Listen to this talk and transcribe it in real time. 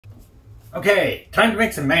Okay, time to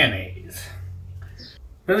make some mayonnaise. I'm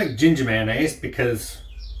gonna make ginger mayonnaise because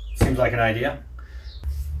it seems like an idea.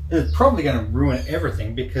 It's probably gonna ruin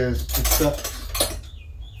everything because it's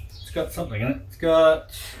got something in it. It's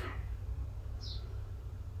got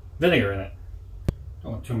vinegar in it.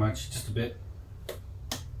 Don't want too much, just a bit.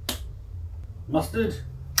 Mustard.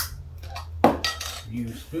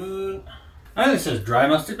 New spoon. I know this says dry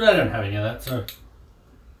mustard, but I don't have any of that, so.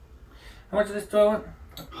 How much of this do I want?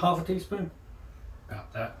 Half a teaspoon?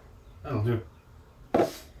 About that. That'll do.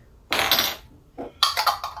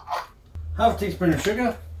 Half a teaspoon of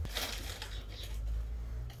sugar.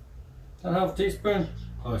 And half a teaspoon.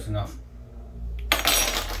 Close enough.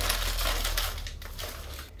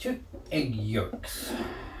 2 egg yolks.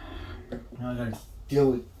 Now I gotta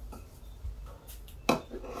deal with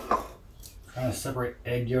trying to separate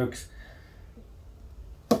egg yolks.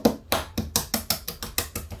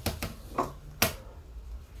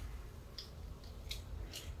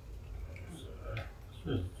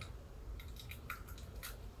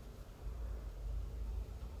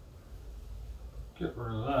 Get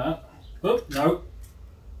rid of that. Oh, no.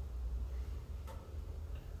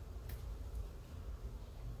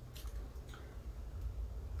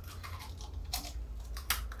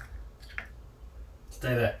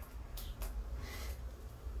 Stay there.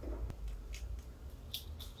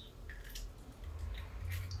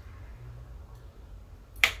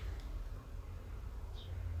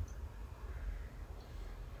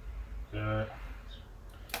 Good.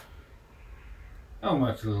 How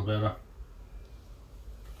much? A little better.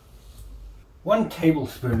 1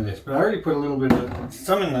 tablespoon of this, but I already put a little bit of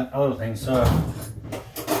some in that other thing, so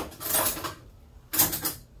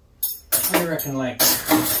I reckon like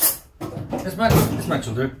this much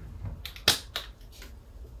will do.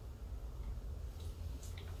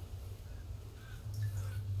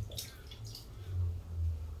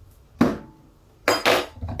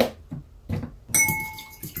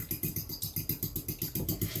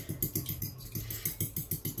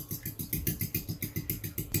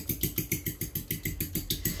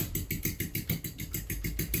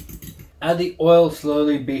 Add the oil,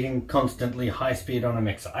 slowly beating constantly, high speed on a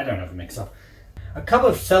mixer. I don't have a mixer. A cup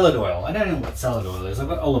of salad oil. I don't know what salad oil is. I've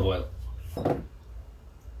got olive oil.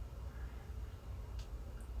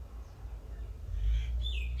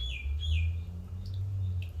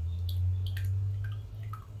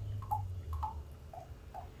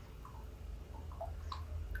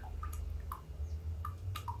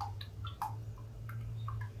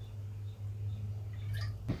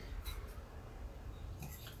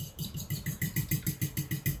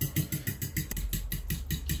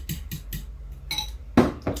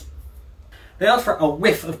 They asked for a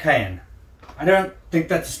whiff of cayenne. I don't think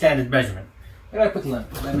that's a standard measurement. Where do I put the lemon?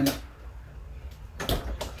 Lemon.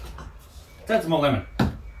 That's more lemon.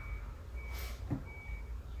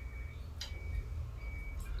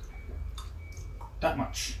 That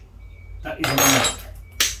much. That is enough.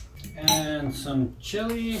 And some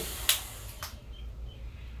chili.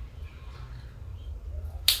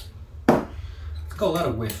 Let's call that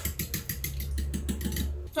a whiff.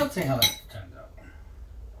 Let's see how that turns out.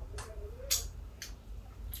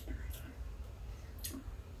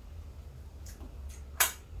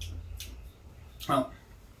 Well,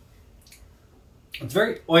 it's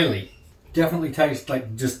very oily. Definitely tastes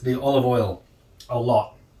like just the olive oil a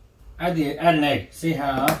lot. Add an egg. See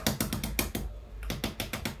how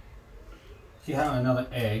another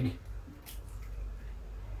egg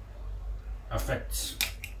affects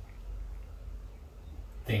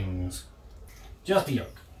things. Just the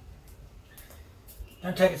yolk.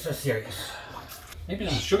 Don't take it so serious. Maybe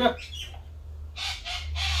some sugar.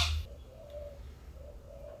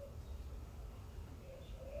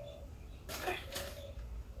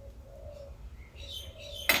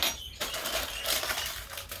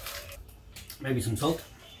 Maybe some salt.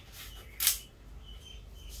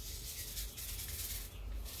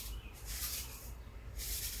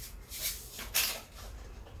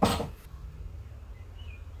 It's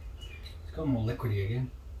got more liquidy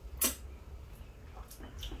again.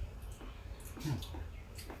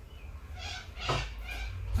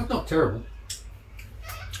 That's not terrible. It's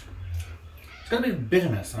got a bit of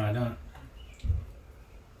bitterness and I'm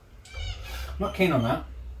not keen on that.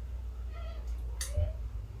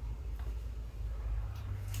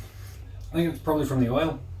 I think it's probably from the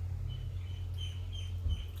oil.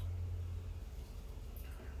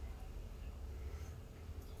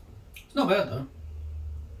 It's not bad though.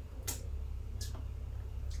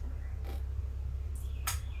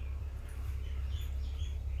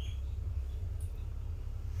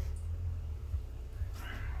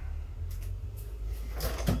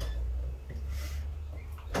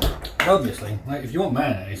 Obviously, like if you want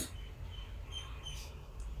mayonnaise,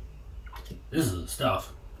 this is the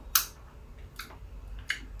stuff.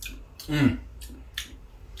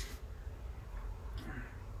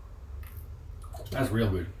 That's real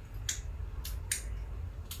good.